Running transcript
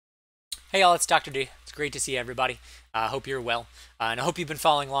Hey all, it's Dr. D. It's great to see everybody. I hope you're well, and I hope you've been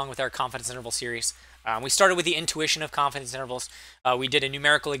following along with our confidence interval series. We started with the intuition of confidence intervals. We did a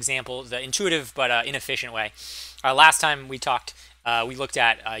numerical example, the intuitive but inefficient way. Last time we talked, we looked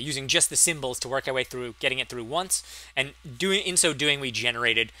at using just the symbols to work our way through, getting it through once, and in so doing, we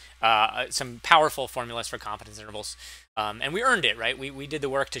generated some powerful formulas for confidence intervals. And we earned it, right? We did the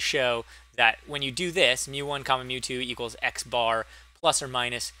work to show that when you do this, mu1 comma mu2 equals x bar plus or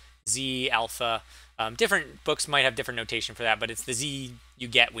minus z alpha. Different books might have different notation for that, but it's the z you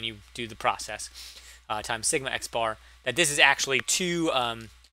get when you do the process times sigma x bar. That this is actually two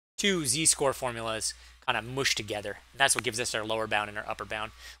z-score formulas kind of mushed together. And that's what gives us our lower bound and our upper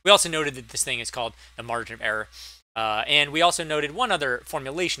bound. We also noted that this thing is called the margin of error. And we also noted one other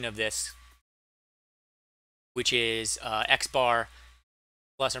formulation of this, which is x bar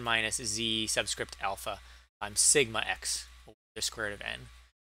plus or minus z subscript alpha times sigma x over the square root of n.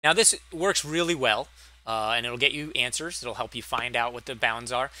 Now this works really well, and it'll get you answers. It'll help you find out what the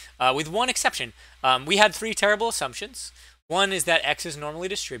bounds are, with one exception. We had three terrible assumptions. One is that x is normally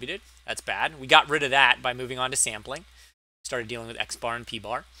distributed. That's bad. We got rid of that by moving on to sampling. Started dealing with x bar and p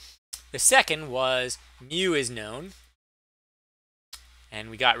bar. The second was mu is known, and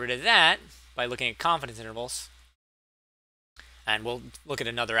we got rid of that by looking at confidence intervals. And we'll look at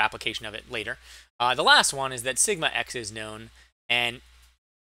another application of it later. The last one is that sigma x is known, and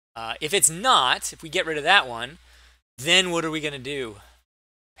if it's not, if we get rid of that one, then what are we going to do?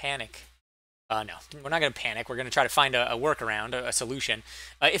 Panic. No, we're not going to panic. We're going to try to find a workaround, a solution.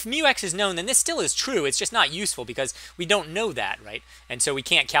 If mu x is known, then this still is true. It's just not useful because we don't know that, right? And so we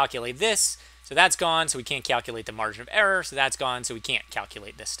can't calculate this, so that's gone. So we can't calculate the margin of error, so that's gone. So we can't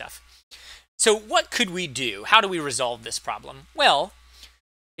calculate this stuff. So what could we do? How do we resolve this problem? Well,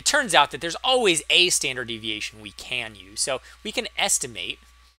 it turns out that there's always a standard deviation we can use. So we can estimate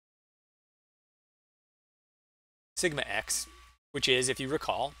sigma x, which is, if you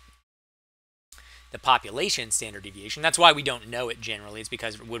recall, the population standard deviation. That's why we don't know it generally. It's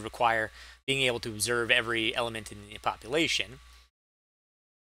because it would require being able to observe every element in the population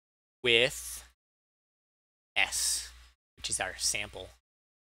with S, which is our sample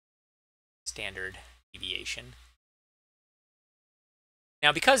standard deviation.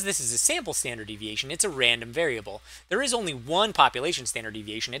 Now, because this is a sample standard deviation, it's a random variable. There is only one population standard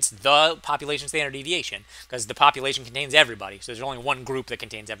deviation. It's the population standard deviation, because the population contains everybody. So there's only one group that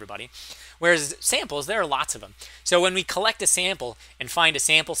contains everybody. Whereas samples, there are lots of them. So when we collect a sample and find a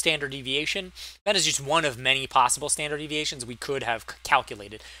sample standard deviation, that is just one of many possible standard deviations we could have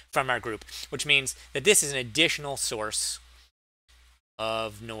calculated from our group, which means that this is an additional source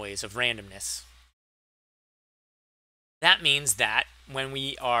of noise, of randomness. That means that when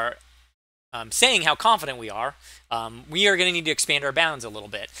we are saying how confident we are going to need to expand our bounds a little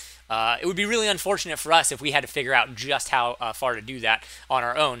bit. It would be really unfortunate for us if we had to figure out just how far to do that on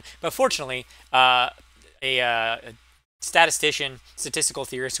our own. But fortunately, a statistician, statistical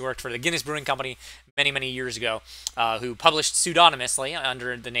theorist who worked for the Guinness Brewing Company many, many years ago, who published pseudonymously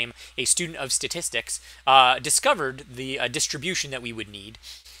under the name A Student of Statistics, discovered the distribution that we would need.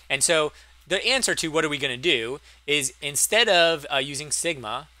 And so the answer to what are we going to do is, instead of using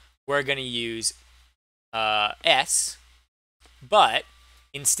sigma, we're going to use S, but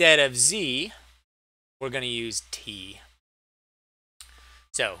instead of Z, we're going to use T.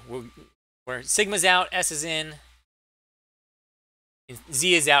 So we're sigma's out, S is in,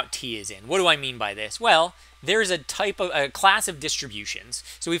 Z is out, T is in. What do I mean by this? Well, there's a class of distributions.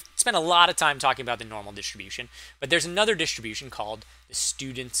 So we've spent a lot of time talking about the normal distribution, but there's another distribution called the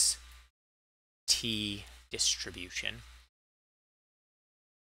student's T distribution.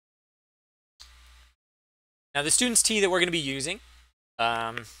 Now the student's T that we're going to be using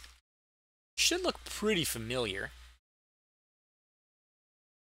should look pretty familiar,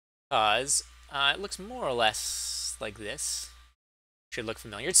 because it looks more or less like this. Should look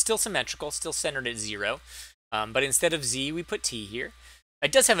familiar. It's still symmetrical, still centered at 0, but instead of Z, we put T here.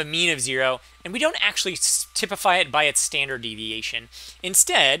 It does have a mean of 0, and we don't actually typify it by its standard deviation.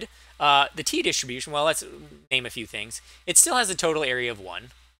 Instead, the T distribution, well, let's name a few things. It still has a total area of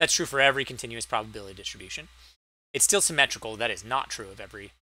 1. That's true for every continuous probability distribution. It's still symmetrical. That is not true of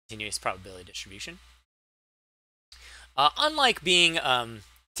every continuous probability distribution. Unlike being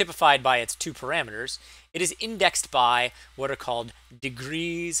typified by its two parameters, it is indexed by what are called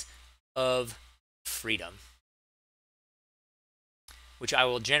degrees of freedom, which I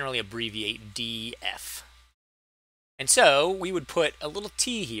will generally abbreviate DF. And so we would put a little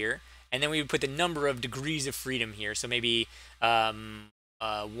t here, and then we would put the number of degrees of freedom here. So maybe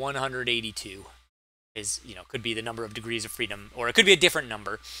 182 is, could be the number of degrees of freedom, or it could be a different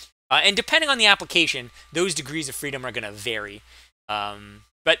number. And depending on the application, those degrees of freedom are going to vary.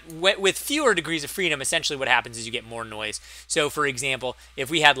 But with fewer degrees of freedom, essentially what happens is you get more noise. So for example, if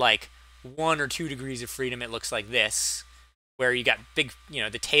we had like 1 or 2 degrees of freedom, it looks like this, where you got big,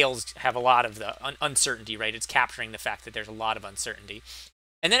 the tails have a lot of the uncertainty, right? It's capturing the fact that there's a lot of uncertainty.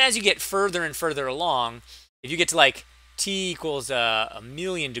 And then as you get further and further along, if you get to like t equals a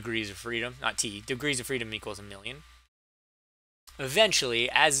million degrees of freedom, not t, degrees of freedom equals a million. Eventually,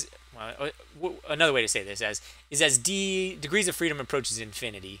 another way to say this is as degrees of freedom approaches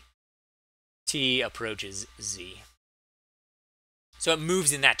infinity, t approaches z. So it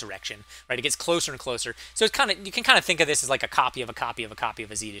moves in that direction, right? It gets closer and closer. So it's you can kind of think of this as like a copy of a copy of a copy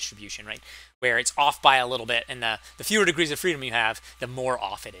of a z distribution, right? Where it's off by a little bit, and the fewer degrees of freedom you have, the more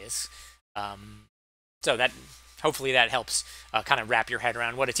off it is. So that hopefully that helps kind of wrap your head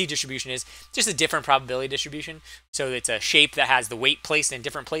around what a t-distribution is. Just a different probability distribution. So it's a shape that has the weight placed in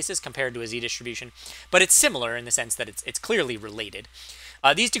different places compared to a z-distribution. But it's similar in the sense that it's clearly related.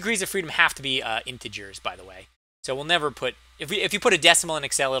 These degrees of freedom have to be integers, by the way. So we'll never put, if you put a decimal in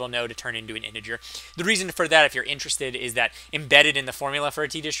Excel, it'll know to turn into an integer. The reason for that, if you're interested, is that embedded in the formula for a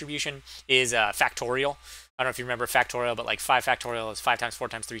t-distribution is factorial. I don't know if you remember factorial, but like 5 factorial is 5 times 4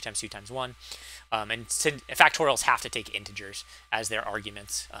 times 3 times 2 times 1. And factorials have to take integers as their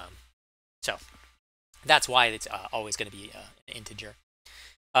arguments. So that's why it's always going to be an integer.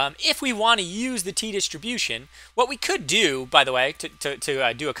 If we want to use the t-distribution, what we could do, by the way, to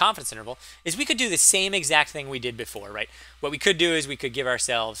do a confidence interval, is we could do the same exact thing we did before, right? What we could do is we could give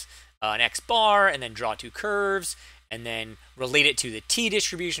ourselves an x bar and then draw 2 curves and then relate it to the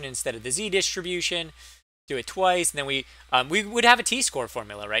t-distribution instead of the z-distribution. Do it twice, and then we would have a t-score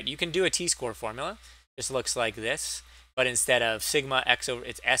formula, right? You can do a t-score formula. This looks like this, but instead of sigma x over,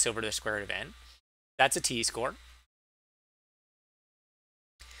 it's s over the square root of n. That's a t-score.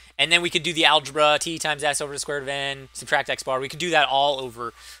 And then we could do the algebra, t times s over the square root of n, subtract x bar. We could do that all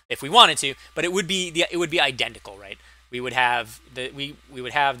over if we wanted to, but it would be identical, right? We would have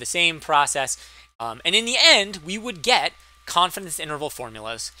the same process, and in the end, we would get confidence interval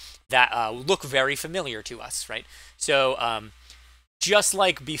formulas that look very familiar to us, right? So just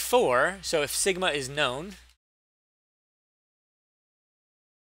like before, so if sigma is known,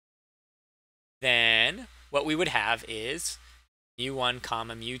 then what we would have is mu1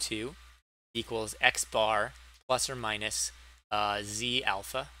 comma mu2 equals x bar plus or minus z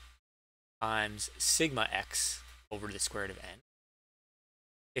alpha times sigma x over the square root of n.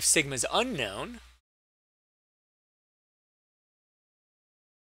 If sigma is unknown,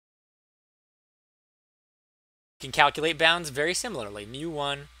 you can calculate bounds very similarly.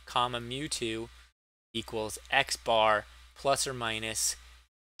 Mu1 comma mu2 equals x bar plus or minus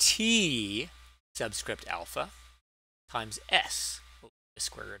t subscript alpha times s over the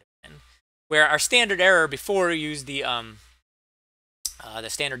square root of n, where our standard error before we used the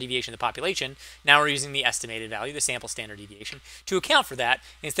standard deviation of the population, now we're using the estimated value, the sample standard deviation. To account for that,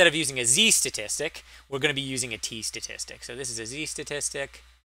 instead of using a z statistic, we're going to be using a t statistic. So this is a z statistic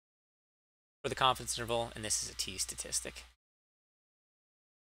for the confidence interval, and this is a t statistic.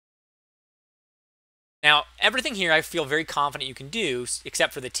 Now, everything here I feel very confident you can do,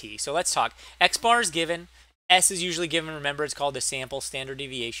 except for the t. So let's talk. X bar is given. S is usually given. Remember, it's called the sample standard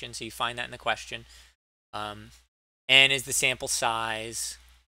deviation, so you find that in the question. N is the sample size.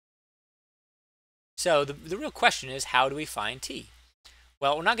 So the real question is, how do we find t?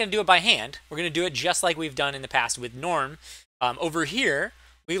 Well, we're not going to do it by hand. We're going to do it just like we've done in the past with norm. Over here,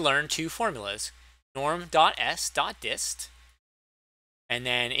 we learned 2 formulas, norm.s.dist, and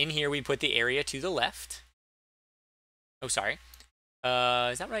then in here we put the area to the left. Oh, sorry.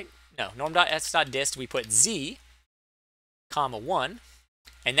 Is that right? No, norm.s.dist, we put z, comma 1,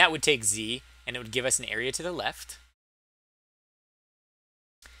 and that would take z, and it would give us an area to the left.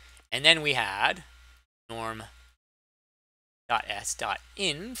 And then we had norm.s.inv,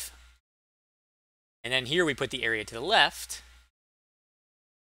 and then here we put the area to the left.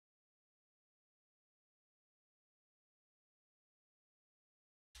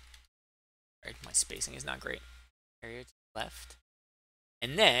 Right, my spacing is not great. Area to the left.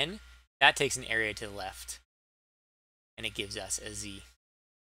 And then that takes an area to the left, and it gives us a z.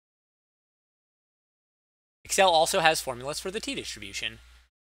 Excel also has formulas for the t-distribution.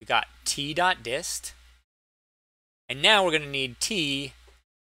 We've got T.DIST, and now we're going to need t,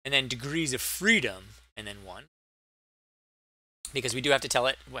 and then degrees of freedom, and then 1. Because we do have to tell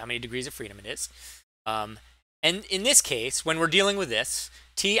it how many degrees of freedom it is. And in this case, when we're dealing with this,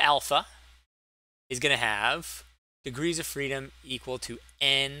 T alpha is going to have degrees of freedom equal to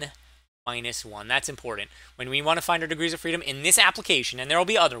n minus 1. That's important. When we want to find our degrees of freedom in this application, and there will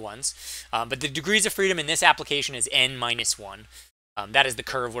be other ones, but the degrees of freedom in this application is n minus 1. That is the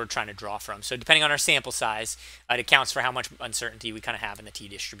curve we're trying to draw from. So depending on our sample size, it accounts for how much uncertainty we kind of have in the t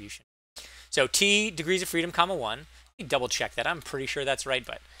distribution. So t degrees of freedom comma 1. Let me double check that. I'm pretty sure that's right,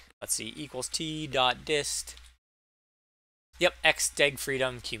 but let's see. Equals t dot dist. Yep, x deg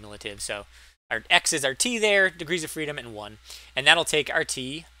freedom cumulative. So our x is our t there, degrees of freedom, and 1. And that'll take our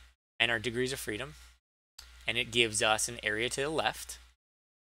t and our degrees of freedom, and it gives us an area to the left.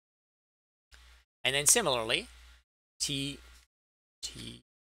 And then similarly, t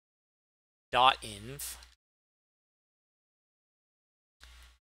dot inv.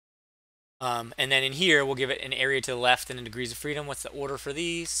 And then in here, we'll give it an area to the left and a degrees of freedom. What's the order for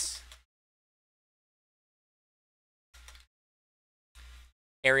these?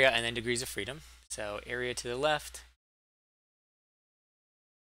 Area and then degrees of freedom. So area to the left.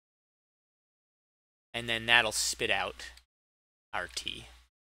 And then that'll spit out our t.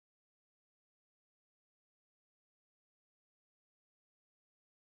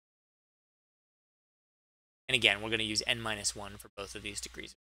 And again, we're going to use n minus 1 for both of these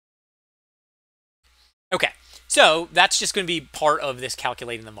degrees. Okay, so that's just going to be part of this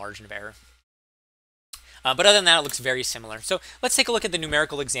calculating the margin of error. But other than that, it looks very similar. So let's take a look at the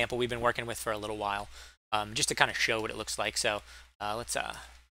numerical example we've been working with for a little while, just to kind of show what it looks like. So let's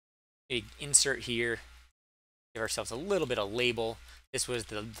insert here, give ourselves a little bit of label. This was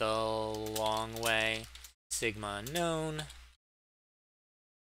the long way, sigma known.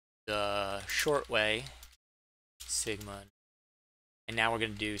 The short way, sigma, and now we're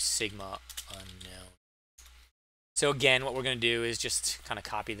going to do sigma unknown. So again, what we're going to do is just kind of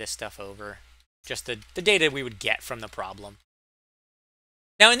copy this stuff over, just the data we would get from the problem.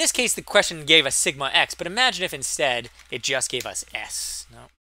 Now in this case, the question gave us sigma x, but imagine if instead it just gave us s. No,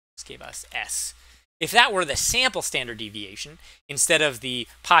 it gave us s. If that were the sample standard deviation instead of the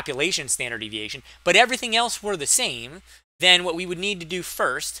population standard deviation, but everything else were the same, then what we would need to do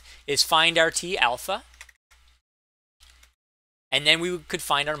first is find our t alpha, and then we could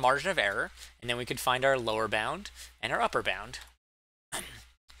find our margin of error, and then we could find our lower bound and our upper bound.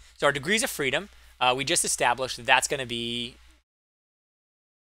 So our degrees of freedom, we just established that that's going to be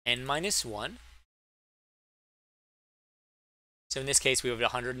n minus 1. So in this case, we have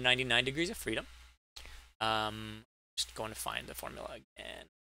 199 degrees of freedom. Just going to find the formula again.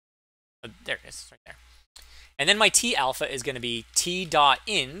 Oh, there it is, right there. And then my t alpha is going to be t dot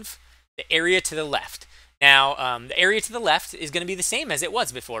inv, the area to the left. Now, the area to the left is going to be the same as it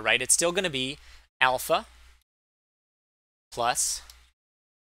was before, right? It's still going to be alpha plus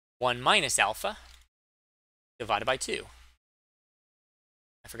 1 minus alpha divided by 2.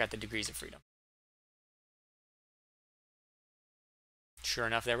 I forgot the degrees of freedom. Sure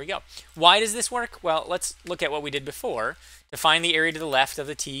enough, there we go. Why does this work? Well, let's look at what we did before. To find the area to the left of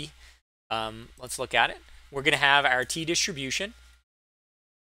the t, let's look at it. We're going to have our t distribution.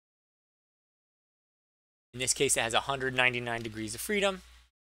 In this case, it has 199 degrees of freedom.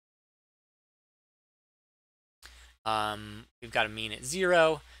 We've got a mean at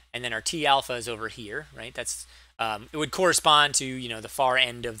 0, and then our t alpha is over here, right? That's it would correspond to the far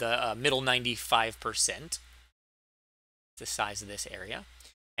end of the middle 95%. The size of this area,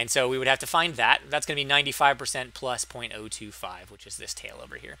 and so we would have to find that. That's going to be 95% plus 0.025, which is this tail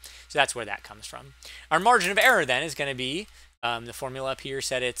over here. So that's where that comes from. Our margin of error then is going to be the formula up here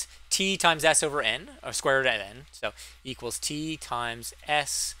said it's t times s over n, or square root of n. So equals t times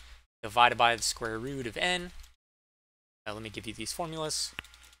s divided by the square root of n. Now let me give you these formulas.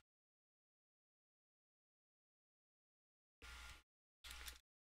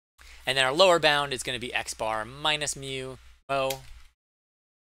 And then our lower bound is going to be x bar minus mu o.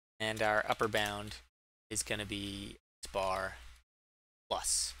 And our upper bound is going to be x bar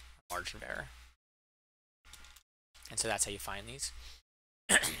plus margin of error. And so that's how you find these.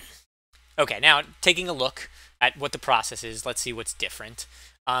 Okay, now taking a look at what the process is, let's see what's different.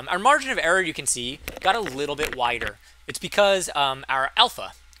 Our margin of error, you can see, got a little bit wider. It's because our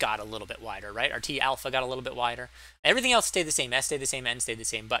alpha got a little bit wider, right? Our t alpha got a little bit wider. Everything else stayed the same. S stayed the same, N stayed the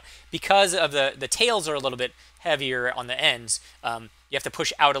same. But because of the tails are a little bit heavier on the ends, you have to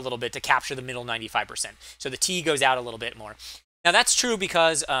push out a little bit to capture the middle 95%. So the t goes out a little bit more. Now that's true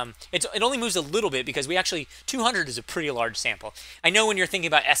because it only moves a little bit because 200 is a pretty large sample. I know when you're thinking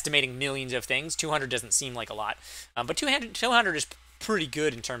about estimating millions of things, 200 doesn't seem like a lot. But 200 is pretty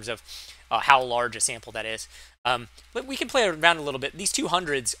good in terms of how large a sample that is. But we can play around a little bit. These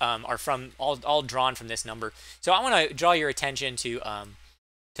 200s are from all drawn from this number. So I want to draw your attention to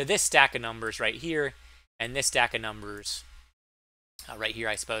this stack of numbers right here and this stack of numbers right here,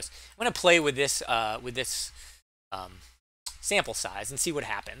 I suppose. I'm going to play with this sample size and see what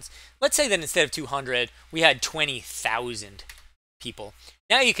happens. Let's say that instead of 200, we had 20,000 people.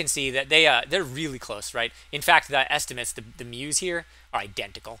 Now you can see that they're really close, right? In fact, the estimates, the mu's here, are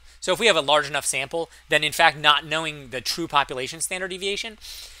identical. So if we have a large enough sample, then in fact not knowing the true population standard deviation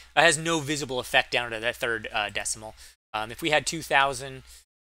has no visible effect down to that third decimal. If we had 2,000,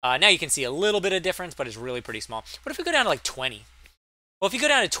 now you can see a little bit of difference, but it's really pretty small. What if we go down to like 20? Well, if you go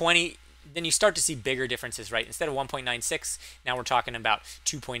down to 20, then you start to see bigger differences, right? Instead of 1.96, now we're talking about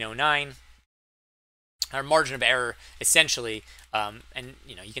 2.09. Our margin of error essentially, and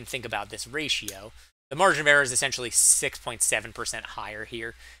you can think about this ratio. The margin of error is essentially 6.7% higher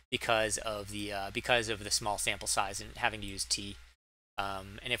here because of the small sample size and having to use t.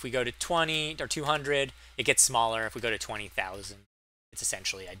 And if we go to 20 or 200, it gets smaller. If we go to 20,000, it's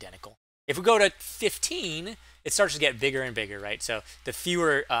essentially identical. If we go to 15, it starts to get bigger and bigger, right? So the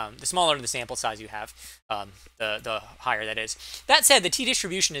smaller the sample size you have, the higher that is. That said, the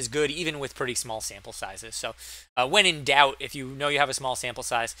t-distribution is good even with pretty small sample sizes. So when in doubt, if you know you have a small sample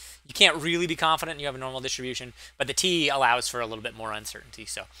size, you can't really be confident you have a normal distribution, but the t allows for a little bit more uncertainty.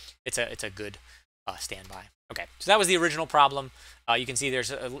 So it's a good standby. Okay, so that was the original problem. You can see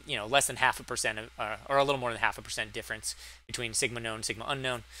there's less than 0.5% or a little more than 0.5% difference between sigma known, sigma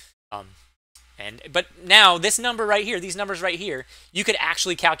unknown. But now this number right here, these numbers right here, you could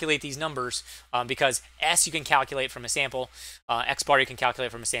actually calculate these numbers because S you can calculate from a sample, X bar you can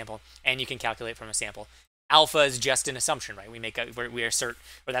calculate from a sample, and you can calculate from a sample. Alpha is just an assumption, right? We assert,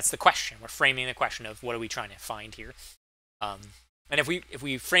 or that's the question. We're framing the question of what are we trying to find here. And if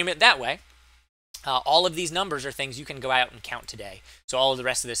we frame it that way, all of these numbers are things you can go out and count today. So all of the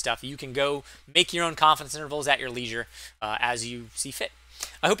rest of this stuff, you can go make your own confidence intervals at your leisure as you see fit.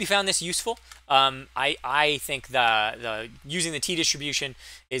 I hope you found this useful. I think the using the t-distribution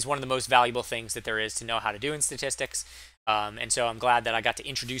is one of the most valuable things that there is to know how to do in statistics. And so I'm glad that I got to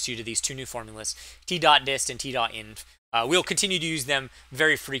introduce you to these two new formulas, T.DIST and T.INV. We'll continue to use them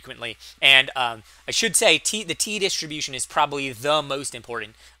very frequently. And I should say the t-distribution is probably the most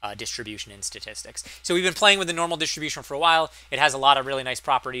important distribution in statistics. So we've been playing with the normal distribution for a while. It has a lot of really nice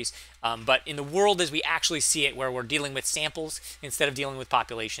properties. But in the world as we actually see it, where we're dealing with samples instead of dealing with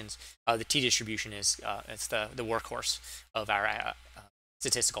populations, the t-distribution is it's the workhorse of our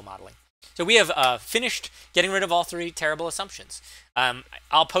statistical modeling. So we have finished getting rid of all three terrible assumptions.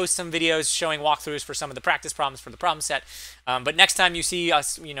 I'll post some videos showing walkthroughs for some of the practice problems for the problem set. But next time you see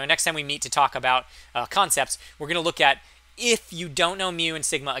us, next time we meet to talk about concepts, we're going to look at if you don't know mu and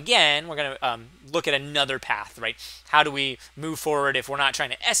sigma again, we're going to look at another path, right? How do we move forward if we're not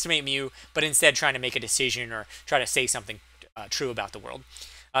trying to estimate mu, but instead trying to make a decision or try to say something true about the world?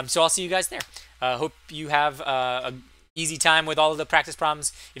 So I'll see you guys there. Hope you have a easy time with all of the practice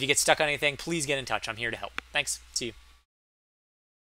problems. If you get stuck on anything, please get in touch. I'm here to help. Thanks. See you.